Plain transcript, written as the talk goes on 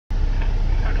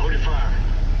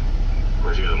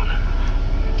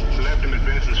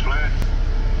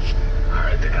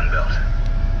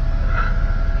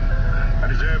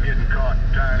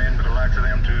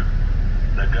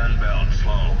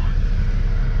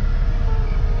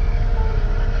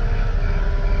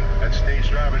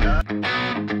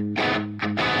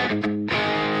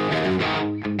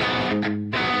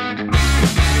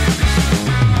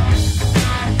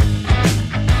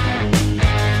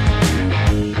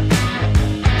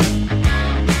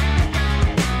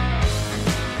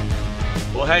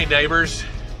hey neighbors,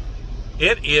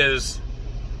 it is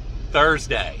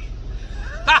Thursday.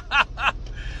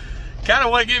 Kind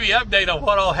of want to give you an update on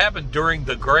what all happened during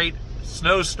the great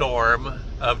snowstorm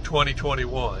of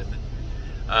 2021.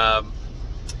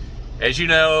 As you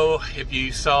know, if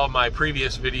you saw my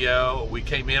previous video, we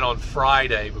came in on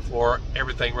Friday before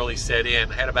everything really set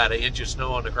in. I had about 1 inch of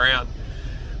snow on the ground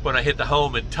when I hit the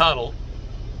home in Tuttle.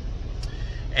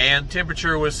 And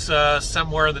temperature was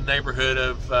somewhere in the neighborhood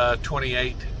of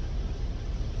 28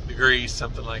 degrees,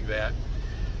 something like that.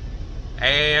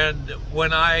 And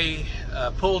when I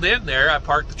pulled in there, I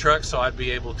parked the truck so I'd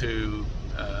be able to,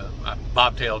 I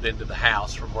bobtailed into the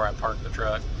house from where I parked the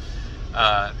truck.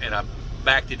 And I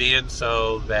backed it in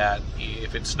so that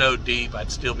if it snowed deep,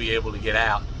 I'd still be able to get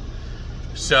out.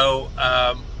 So,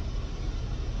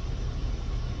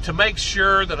 to make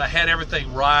sure that I had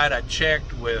everything right, I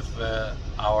checked with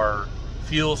our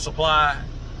fuel supply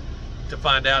to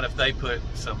find out if they put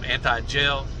some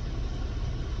anti-gel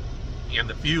in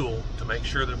the fuel to make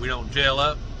sure that we don't gel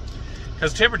up,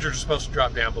 because temperatures are supposed to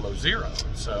drop down below zero.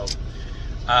 So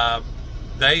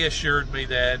they assured me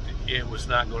that it was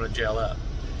not going to gel up,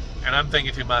 and I'm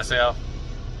thinking to myself,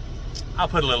 I'll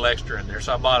put a little extra in there.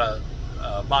 So I bought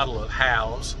a bottle of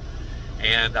Howes,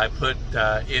 and I put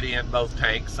it in both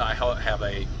tanks. I have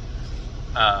a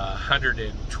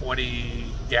 120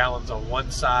 gallons on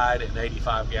one side and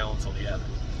 85 gallons on the other,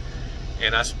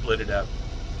 and I split it up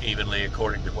evenly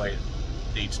according to the way it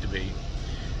needs to be,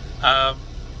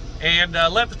 and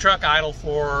let the truck idle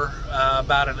for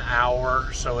about an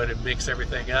hour so it'd mix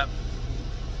everything up.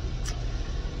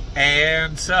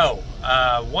 And so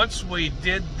once we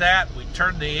did that, we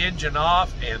turned the engine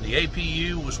off, and the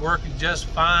APU was working just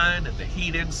fine, and the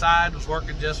heat inside was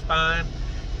working just fine.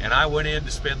 And I went in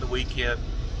to spend the weekend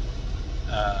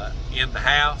in the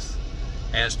house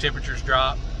as temperatures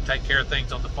dropped, take care of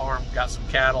things on the farm. Got some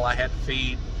cattle I had to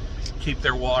feed, keep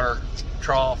their water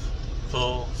trough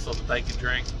full so that they could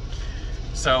drink.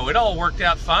 So it all worked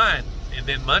out fine. And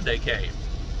then Monday came.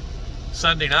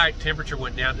 Sunday night, temperature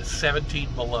went down to 17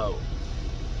 below.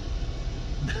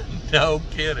 No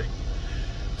kidding.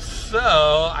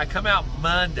 So I come out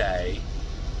Monday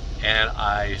and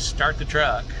I start the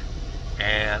truck,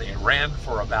 and it ran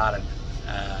for about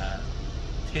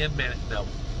 10 minutes, no,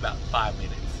 about 5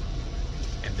 minutes,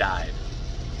 and died.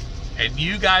 And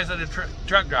you guys that are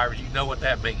truck drivers, you know what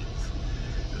that means.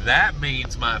 That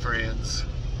means, my friends,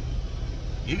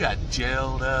 you got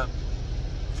gelled up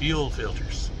fuel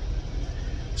filters.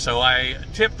 So I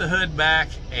tipped the hood back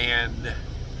and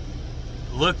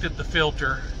looked at the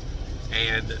filter,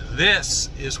 and this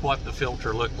is what the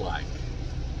filter looked like.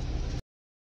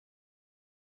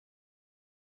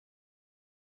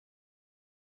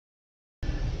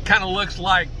 Kind of looks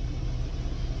like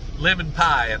lemon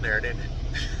pie in there, didn't it?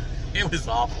 It was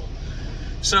awful.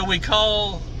 So we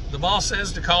call, the boss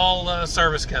says to call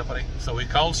service company. So we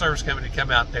called service company to come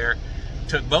out there,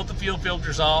 took both the fuel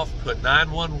filters off, put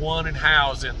 911 and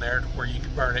Howes in there where you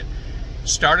can burn it,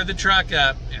 started the truck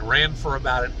up, and ran for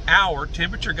about an hour.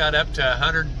 Temperature got up to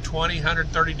 120,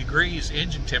 130 degrees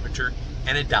engine temperature,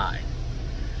 and it died.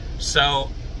 So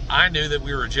I knew that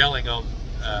we were gelling on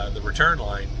the return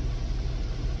line.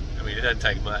 I mean, it doesn't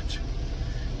take much.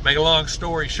 Make a long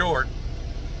story short,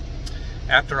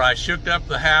 after I shook up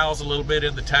the Howes a little bit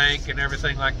in the tank and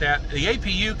everything like that, the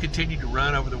APU continued to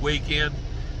run over the weekend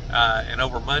and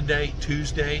over Monday,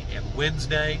 Tuesday, and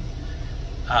Wednesday.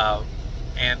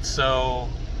 And so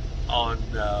on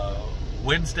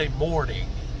Wednesday morning,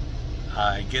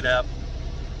 I get up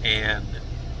and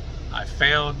I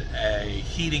found a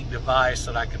heating device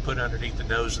that I could put underneath the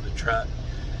nose of the truck.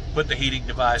 Put the heating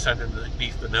device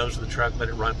underneath the nose of the truck, let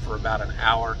it run for about an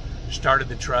hour, started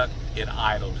the truck, it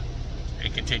idled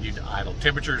and continued to idle.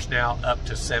 Temperature is now up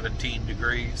to 17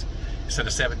 degrees. Instead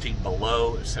of 17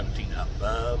 below, it's 17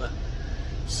 above.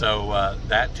 So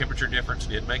that temperature difference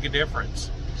did make a difference.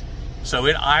 So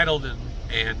it idled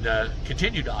and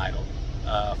continued to idle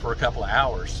for a couple of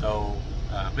hours. So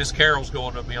Miss Carol's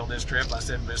going with me on this trip. I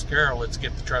said, Miss Carol, let's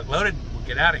get the truck loaded and we'll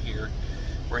get out of here.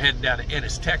 We're heading down to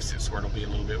Ennis, Texas, where it'll be a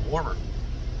little bit warmer.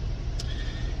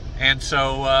 And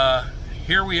so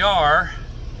here we are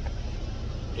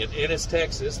in Ennis,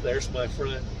 Texas. There's my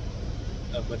front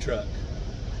of my truck.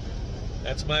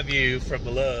 That's my view from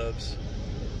the Loves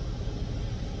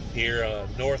here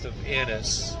north of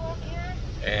Ennis.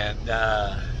 And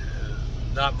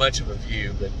not much of a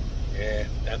view, but yeah,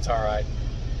 that's all right.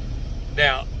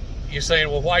 Now, you're saying,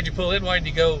 well, why'd you pull in? Why didn't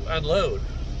you go unload?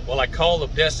 Well, I called the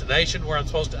destination where I'm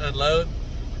supposed to unload,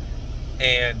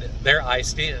 and they're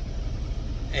iced in.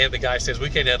 And the guy says,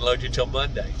 we can't unload you till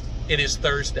Monday. It is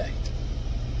Thursday.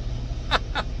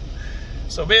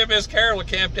 So me and Miss Carol are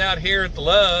camped out here at the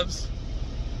Loves,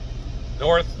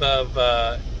 north of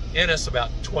Ennis, about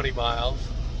 20 miles.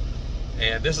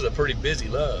 And this is a pretty busy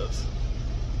Loves.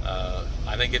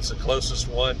 I think it's the closest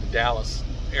one to Dallas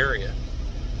area.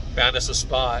 Found us a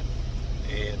spot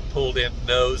and pulled in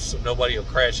nose so nobody will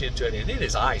crash into it. And it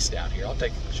is iced out here. I'll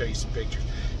show you some pictures.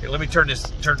 Here, let me turn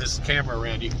this camera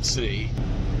around. You can see.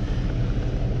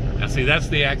 Now see, that's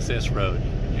the access road,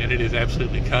 and it is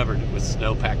absolutely covered with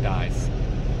snow-packed ice.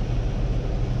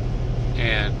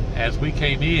 And as we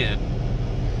came in,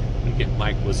 we get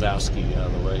Mike Wazowski out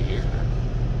of the way here.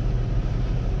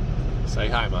 Say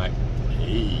hi, Mike.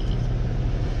 Hey.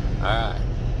 All right.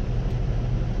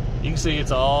 You can see it's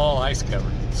all ice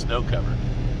covered, snow covered.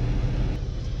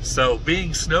 So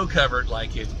being snow covered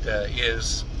like it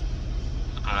is,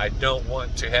 I don't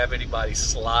want to have anybody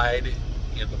slide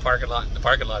in the parking lot. The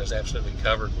parking lot is absolutely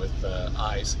covered with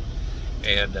ice,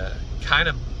 and kind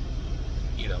of,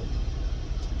 you know,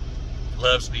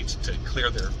 Loves needs to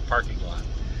clear their parking lot,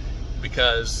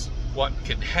 because what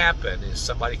can happen is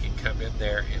somebody can come in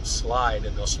there and slide,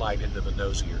 and they'll slide into the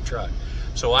nose of your truck.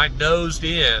 So I nosed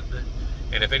in,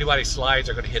 and if anybody slides,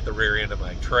 they're going to hit the rear end of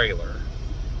my trailer.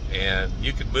 And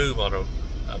you can move on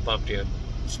a bumped in,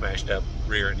 smashed up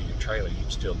rear end of your trailer. You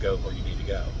can still go where you need to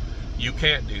go. You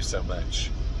can't do so much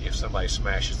if somebody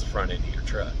smashes the front end of your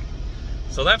truck.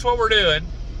 So that's what we're doing.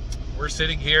 We're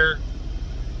sitting here,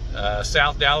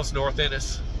 South Dallas, North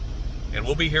Ennis, and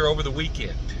we'll be here over the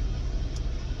weekend.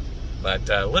 But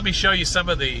let me show you some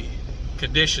of the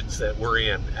conditions that we're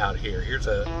in out here. Here's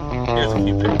a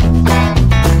few pictures.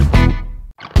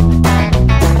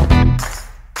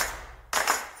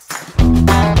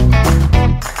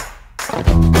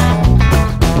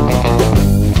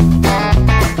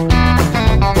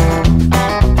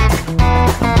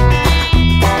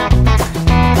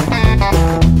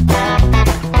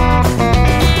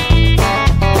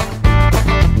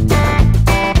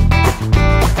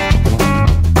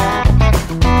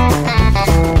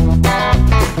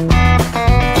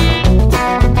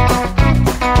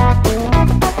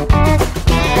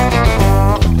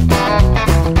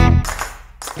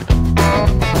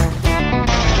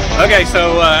 Okay,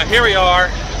 so here we are,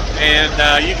 and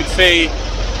you can see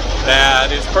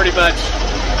that it's pretty much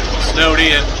snowed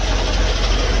in.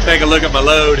 Take a look at my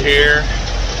load here.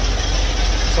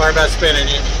 Sorry about spinning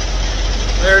you.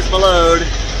 There's my load,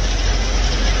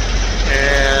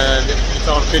 and it's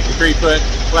on a 53-foot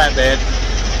flatbed.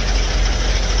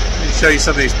 Let me show you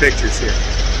some of these pictures here.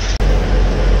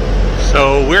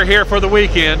 So we're here for the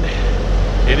weekend.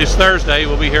 It is Thursday.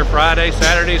 We'll be here Friday,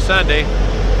 Saturday, Sunday.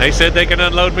 They said they can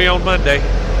unload me on Monday.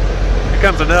 Here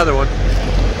comes another one.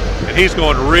 And he's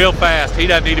going real fast. He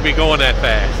doesn't need to be going that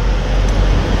fast.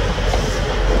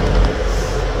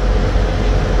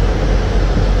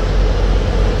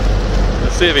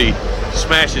 Let's see if he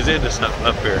smashes into something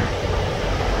up here.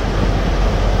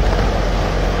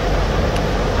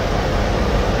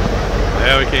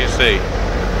 Now we can't see.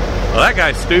 Well, that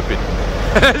guy's stupid.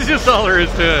 That's just all there is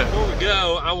to it. Before we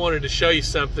go, I wanted to show you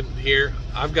something here.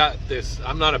 I've got this,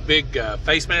 I'm not a big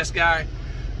face mask guy,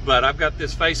 but I've got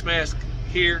this face mask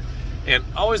here, and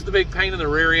always the big pain in the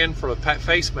rear end for a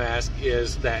face mask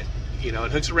is that, you know,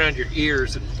 it hooks around your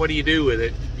ears, and what do you do with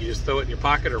it? You just throw it in your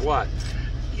pocket or what?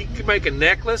 You can make a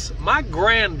necklace. My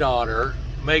granddaughter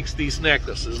makes these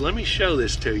necklaces. Let me show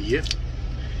this to you.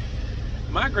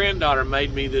 My granddaughter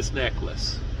made me this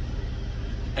necklace.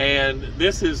 And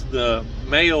this is the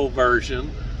male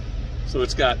version, so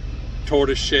it's got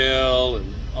tortoiseshell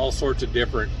and all sorts of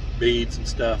different beads and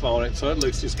stuff on it, so it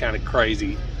looks just kind of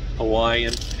crazy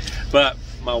Hawaiian. But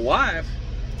my wife,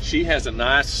 she has a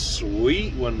nice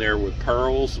sweet one there with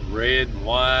pearls and red and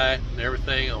white and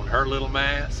everything on her little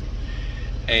mask.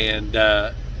 And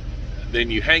then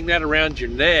you hang that around your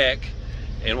neck,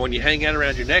 and when you hang that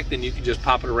around your neck, then you can just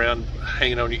pop it around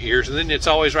hanging on your ears, and then it's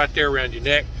always right there around your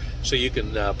neck. So you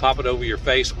can pop it over your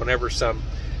face whenever some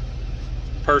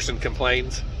person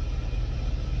complains.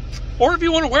 Or if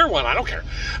you want to wear one, I don't care.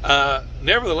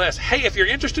 Nevertheless, hey, if you're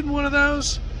interested in one of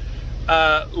those,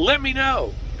 let me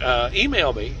know.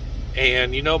 Email me.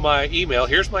 And you know my email.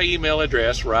 Here's my email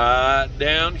address right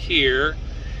down here.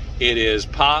 It is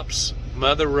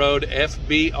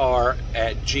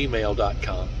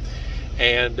popsmotherroadfbr@gmail.com.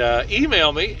 And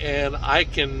email me, and I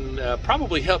can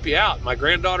probably help you out. My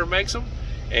granddaughter makes them.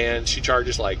 And she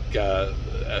charges like $7,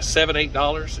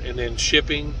 $8, and then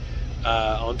shipping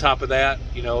on top of that,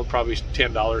 you know, probably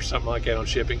 $10, something like that on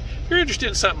shipping. If you're interested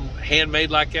in something handmade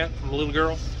like that from a little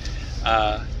girl,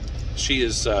 she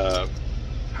is, how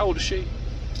old is she?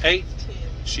 8? 10.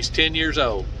 She's 10 years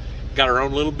old. Got her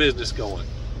own little business going.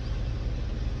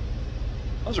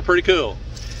 Those are pretty cool.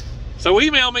 So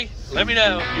email me. Let me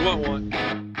know if you want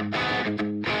one.